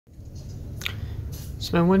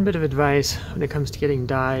So my one bit of advice when it comes to getting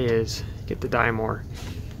dye is get the dye more.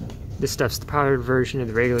 This stuff's the powdered version of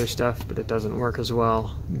the regular stuff, but it doesn't work as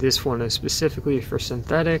well. This one is specifically for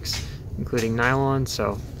synthetics, including nylon,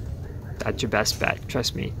 so that's your best bet.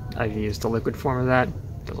 Trust me, I've used the liquid form of that.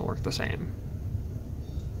 It doesn't work the same.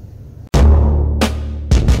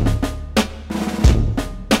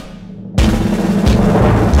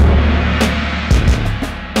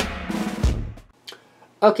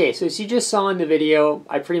 Okay, so as you just saw in the video,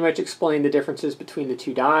 I pretty much explained the differences between the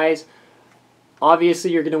two dyes.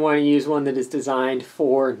 Obviously, you're going to want to use one that is designed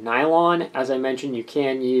for nylon. As I mentioned, you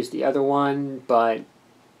can use the other one, but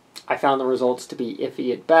I found the results to be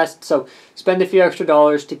iffy at best. So spend a few extra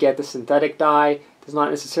dollars to get the synthetic dye. It does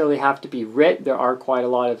not necessarily have to be RIT. There are quite a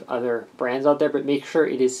lot of other brands out there, but make sure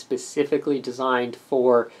it is specifically designed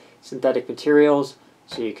for synthetic materials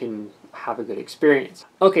so you can have a good experience.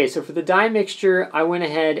 Okay, so for the dye mixture, I went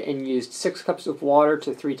ahead and used 6 cups of water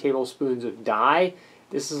to 3 tablespoons of dye.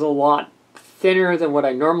 This is a lot thinner than what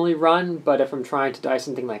I normally run, but if I'm trying to dye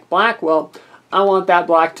something like black, well, I want that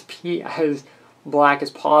black to be as black as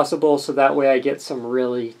possible, so that way I get some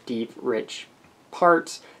really deep, rich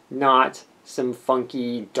parts, not some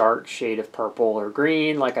funky, dark shade of purple or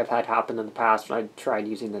green like I've had happen in the past when I tried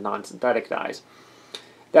using the non-synthetic dyes.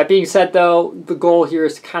 That being said, though, the goal here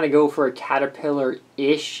is to kind of go for a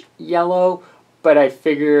caterpillar-ish yellow, but I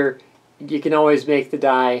figure you can always make the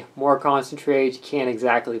dye more concentrated. You can't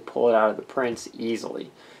exactly pull it out of the prints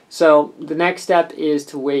easily. So the next step is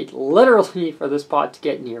to wait literally for this pot to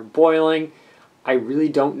get near boiling. I really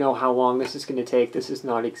don't know how long this is going to take. This is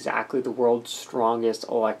not exactly the world's strongest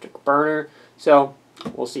electric burner, so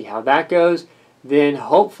we'll see how that goes. Then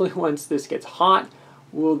hopefully once this gets hot,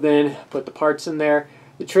 we'll then put the parts in there.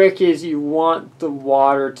 The trick is you want the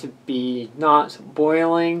water to be not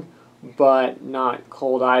boiling, but not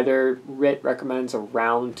cold either. RIT recommends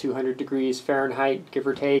around 200 degrees Fahrenheit, give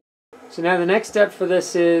or take. So now the next step for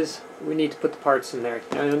this is we need to put the parts in there.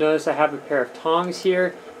 Now you'll notice I have a pair of tongs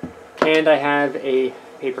here, and I have a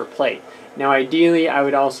paper plate. Now ideally I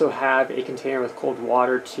would also have a container with cold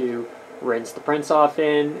water to rinse the prints off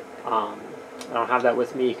in. I don't have that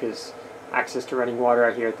with me because access to running water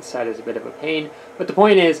out here at the set is a bit of a pain. But the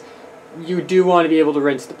point is, you do want to be able to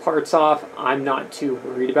rinse the parts off. I'm not too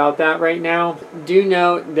worried about that right now. Do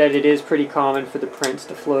note that it is pretty common for the prints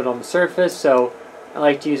to float on the surface, so I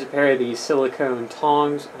like to use a pair of these silicone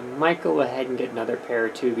tongs. I might go ahead and get another pair or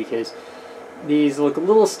two because these look a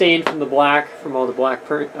little stained from the black, from all the black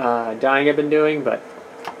dyeing I've been doing, but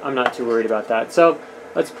I'm not too worried about that. So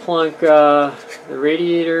let's plunk the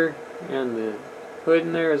radiator and the hood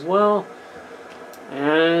in there as well.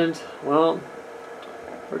 And, well,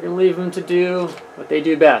 we're going to leave them to do what they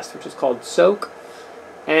do best, which is called soak.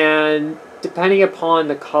 And depending upon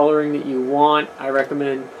the coloring that you want, I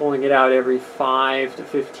recommend pulling it out every 5 to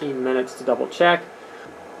 15 minutes to double check.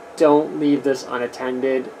 Don't leave this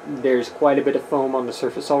unattended. There's quite a bit of foam on the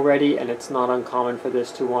surface already, and it's not uncommon for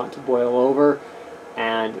this to want to boil over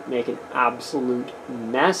and make an absolute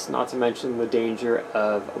mess, not to mention the danger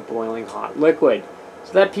of a boiling hot liquid.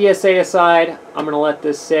 So that PSA aside, I'm going to let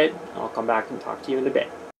this sit. I'll come back and talk to you in a bit.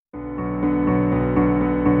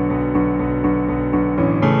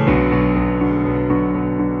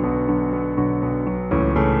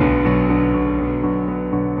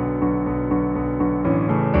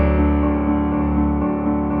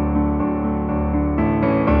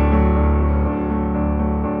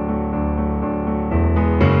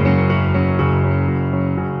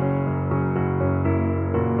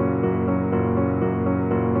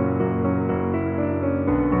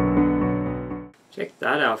 Check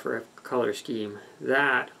that out for a color scheme.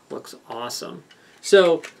 That looks awesome.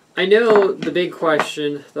 So I know the big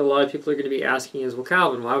question that a lot of people are going to be asking is, well,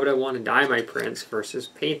 Calvin, why would I want to dye my prints versus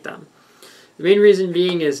paint them? The main reason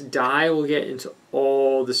being is dye will get into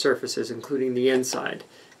all the surfaces, including the inside.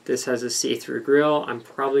 This has a see-through grill. I'm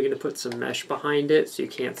probably going to put some mesh behind it so you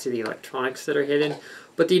can't see the electronics that are hidden.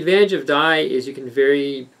 But the advantage of dye is you can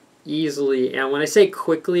very easily, and when I say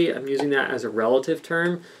quickly, I'm using that as a relative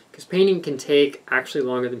term, because painting can take actually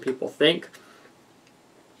longer than people think.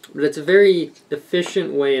 But it's a very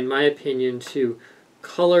efficient way, in my opinion, to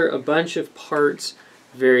color a bunch of parts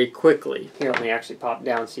very quickly. Here, let me actually pop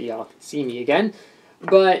down so y'all can see me again.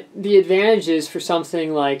 But the advantage is for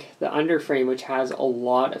something like the underframe, which has a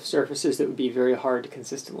lot of surfaces that would be very hard to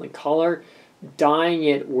consistently color, dyeing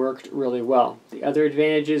it worked really well. The other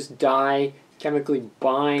advantage is dye chemically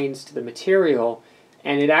binds to the material,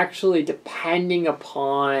 and it actually, depending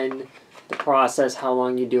upon the process, how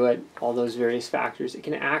long you do it, all those various factors, it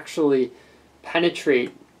can actually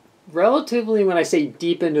penetrate relatively, when I say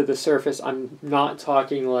deep into the surface, I'm not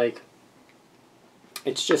talking like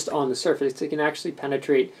it's just on the surface. It can actually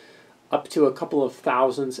penetrate up to a couple of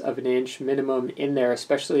thousandths of an inch minimum in there,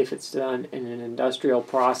 especially if it's done in an industrial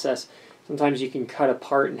process. Sometimes you can cut a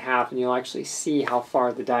part in half and you'll actually see how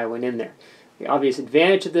far the dye went in there. The obvious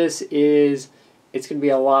advantage of this is it's going to be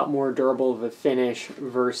a lot more durable of a finish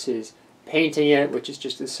versus painting it, which is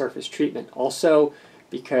just a surface treatment. Also,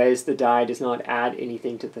 because the dye does not add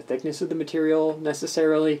anything to the thickness of the material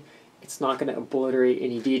necessarily, it's not going to obliterate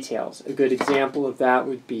any details. A good example of that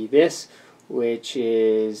would be this, which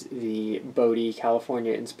is the Bodie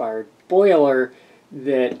California inspired boiler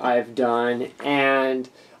that I've done, and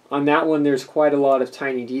on that one there's quite a lot of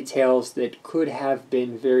tiny details that could have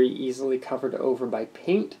been very easily covered over by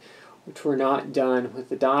paint, which were not done with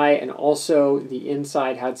the dye, and also the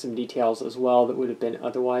inside had some details as well that would have been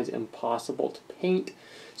otherwise impossible to paint.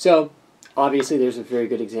 So obviously there's a very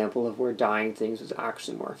good example of where dyeing things was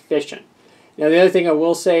actually more efficient. Now the other thing I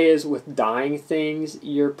will say is with dyeing things,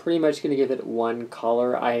 you're pretty much going to give it one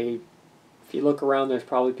color. If you look around, there's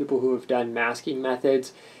probably people who have done masking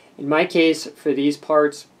methods. In my case, for these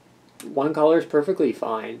parts, one color is perfectly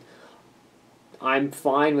fine. I'm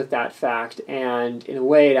fine with that fact, and in a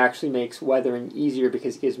way it actually makes weathering easier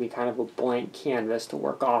because it gives me kind of a blank canvas to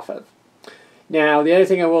work off of. Now, the other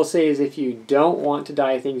thing I will say is if you don't want to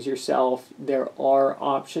dye things yourself, there are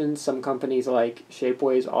options. Some companies like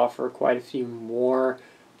Shapeways offer quite a few more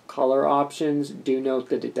color options. Do note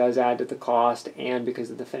that it does add to the cost, and because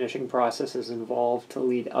of the finishing processes involved to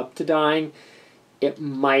lead up to dyeing, it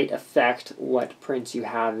might affect what prints you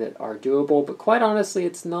have that are doable, but quite honestly,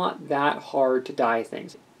 it's not that hard to dye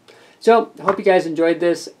things. So, I hope you guys enjoyed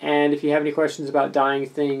this, and if you have any questions about dyeing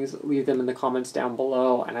things, leave them in the comments down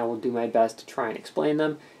below, and I will do my best to try and explain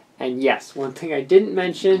them. And yes, one thing I didn't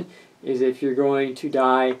mention is if you're going to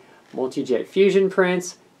dye multi-jet fusion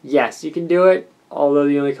prints, yes, you can do it, although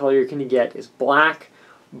the only color you're going to get is black,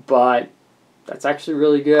 but that's actually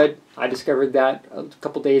really good. I discovered that a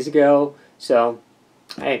couple days ago, so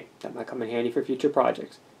hey, that might come in handy for future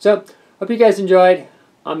projects. So, hope you guys enjoyed.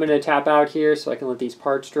 I'm going to tap out here so I can let these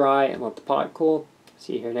parts dry and let the pot cool.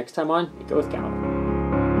 See you here next time on Go with Cal.